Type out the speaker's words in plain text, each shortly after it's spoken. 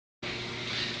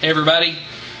Hey everybody,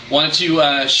 wanted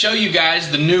to show you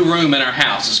guys the new room in our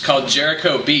house. It's called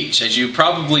Jericho Beach. As you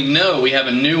probably know, we have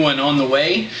a new one on the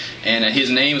way, and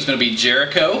his name is going to be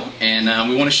Jericho, and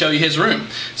we want to show you his room.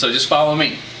 So just follow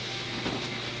me.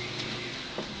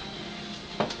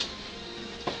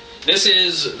 This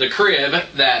is the crib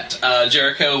that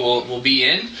Jericho will be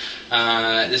in.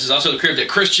 This is also the crib that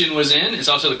Christian was in. It's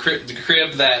also the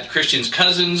crib that Christian's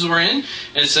cousins were in. And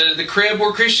it's the crib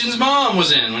where Christian's mom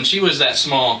was in when she was that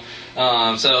small.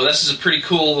 So this is a pretty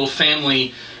cool little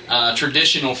family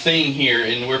traditional thing here.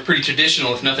 And we're pretty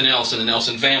traditional, if nothing else, in the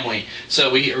Nelson family.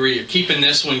 So we're keeping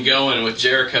this one going with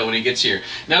Jericho when he gets here.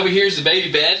 Now over here is the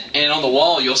baby bed. And on the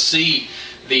wall you'll see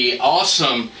the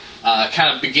awesome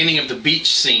kind of beginning of the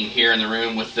beach scene here in the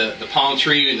room with the palm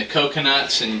tree and the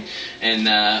coconuts, and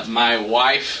my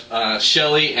wife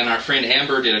Shelly and our friend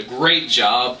Amber did a great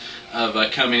job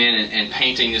of coming in and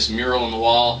painting this mural on the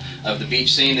wall of the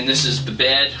beach scene. And this is the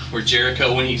bed where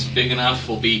Jericho, when he's big enough,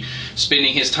 will be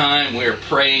spending his time. We're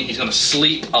praying he's going to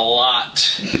sleep a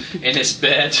lot in his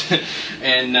bed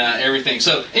and everything.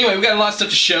 So anyway, we've got a lot of stuff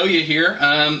to show you here.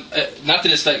 Not that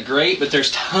it's that great, but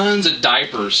there's tons of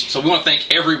diapers. So we want to thank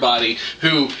everybody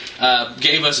who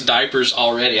gave us diapers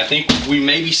already. I think we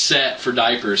may be set for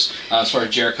diapers as far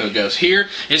as Jericho goes. Here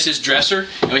is his dresser,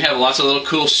 and we have lots of little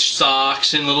cool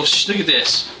socks and little... Look at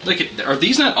this. Look at, are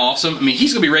these not awesome? I mean,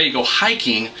 he's going to be ready to go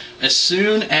hiking as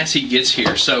soon as he gets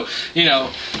here. So, you know,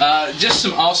 just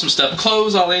some awesome stuff.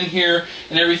 Clothes all in here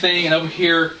and everything. And over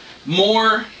here,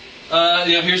 more, you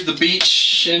know, here's the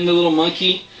beach and the little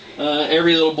monkey.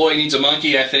 Every little boy needs a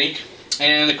monkey, I think.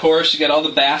 And, of course, you got all the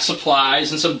bath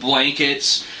supplies and some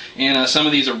blankets. And some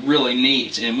of these are really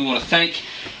neat. And we want to thank...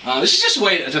 this is just a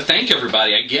way to thank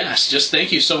everybody, I guess. Just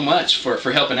thank you so much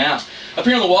for helping out. Up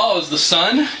here on the wall is the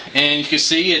sun, and you can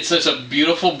see it's such a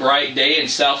beautiful, bright day in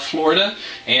South Florida.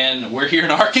 And we're here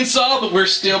in Arkansas, but we're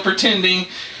still pretending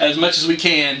as much as we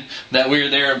can that we're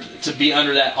there to be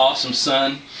under that awesome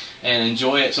sun and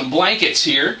enjoy it. Some blankets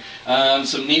here,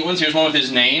 some neat ones. Here's one with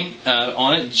his name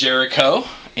on it, Jericho.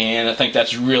 And I think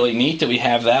that's really neat that we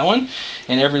have that one.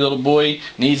 And every little boy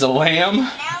needs a lamb.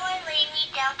 Now I lay me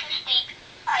down to sleep.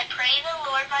 I pray the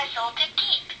Lord my soul to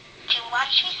keep, to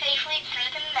watch me safely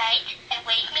through the night, and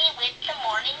wake me with the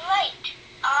morning light.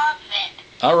 Amen.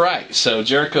 Alright, so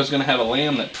Jericho's going to have a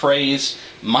lamb that prays.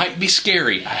 Might be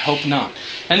scary. I hope not.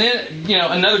 And then, you know,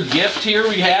 another gift here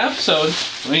we have. So,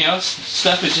 you know,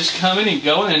 stuff is just coming and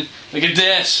going. And look at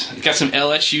this. We've got some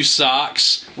LSU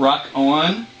socks. Rock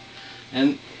on.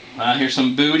 And here's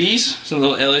some booties. Some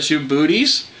little LSU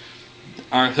booties.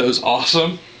 Aren't those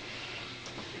awesome?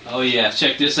 Oh yeah,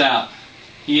 check this out.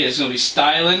 He is going to be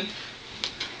styling.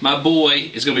 My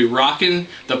boy is going to be rocking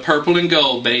the purple and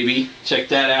gold, baby. Check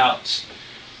that out.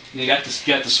 You got the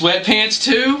sweatpants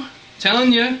too.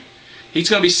 Telling you, he's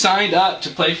going to be signed up to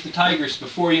play for the Tigers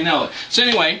before you know it. So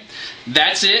anyway,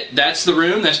 that's it. That's the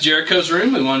room. That's Jericho's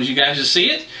room. We wanted you guys to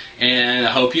see it, and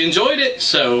I hope you enjoyed it.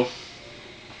 So,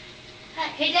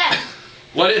 hey Dad.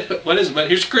 what is it?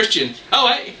 Here's Christian. Oh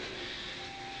hey.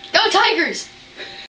 Go Tigers!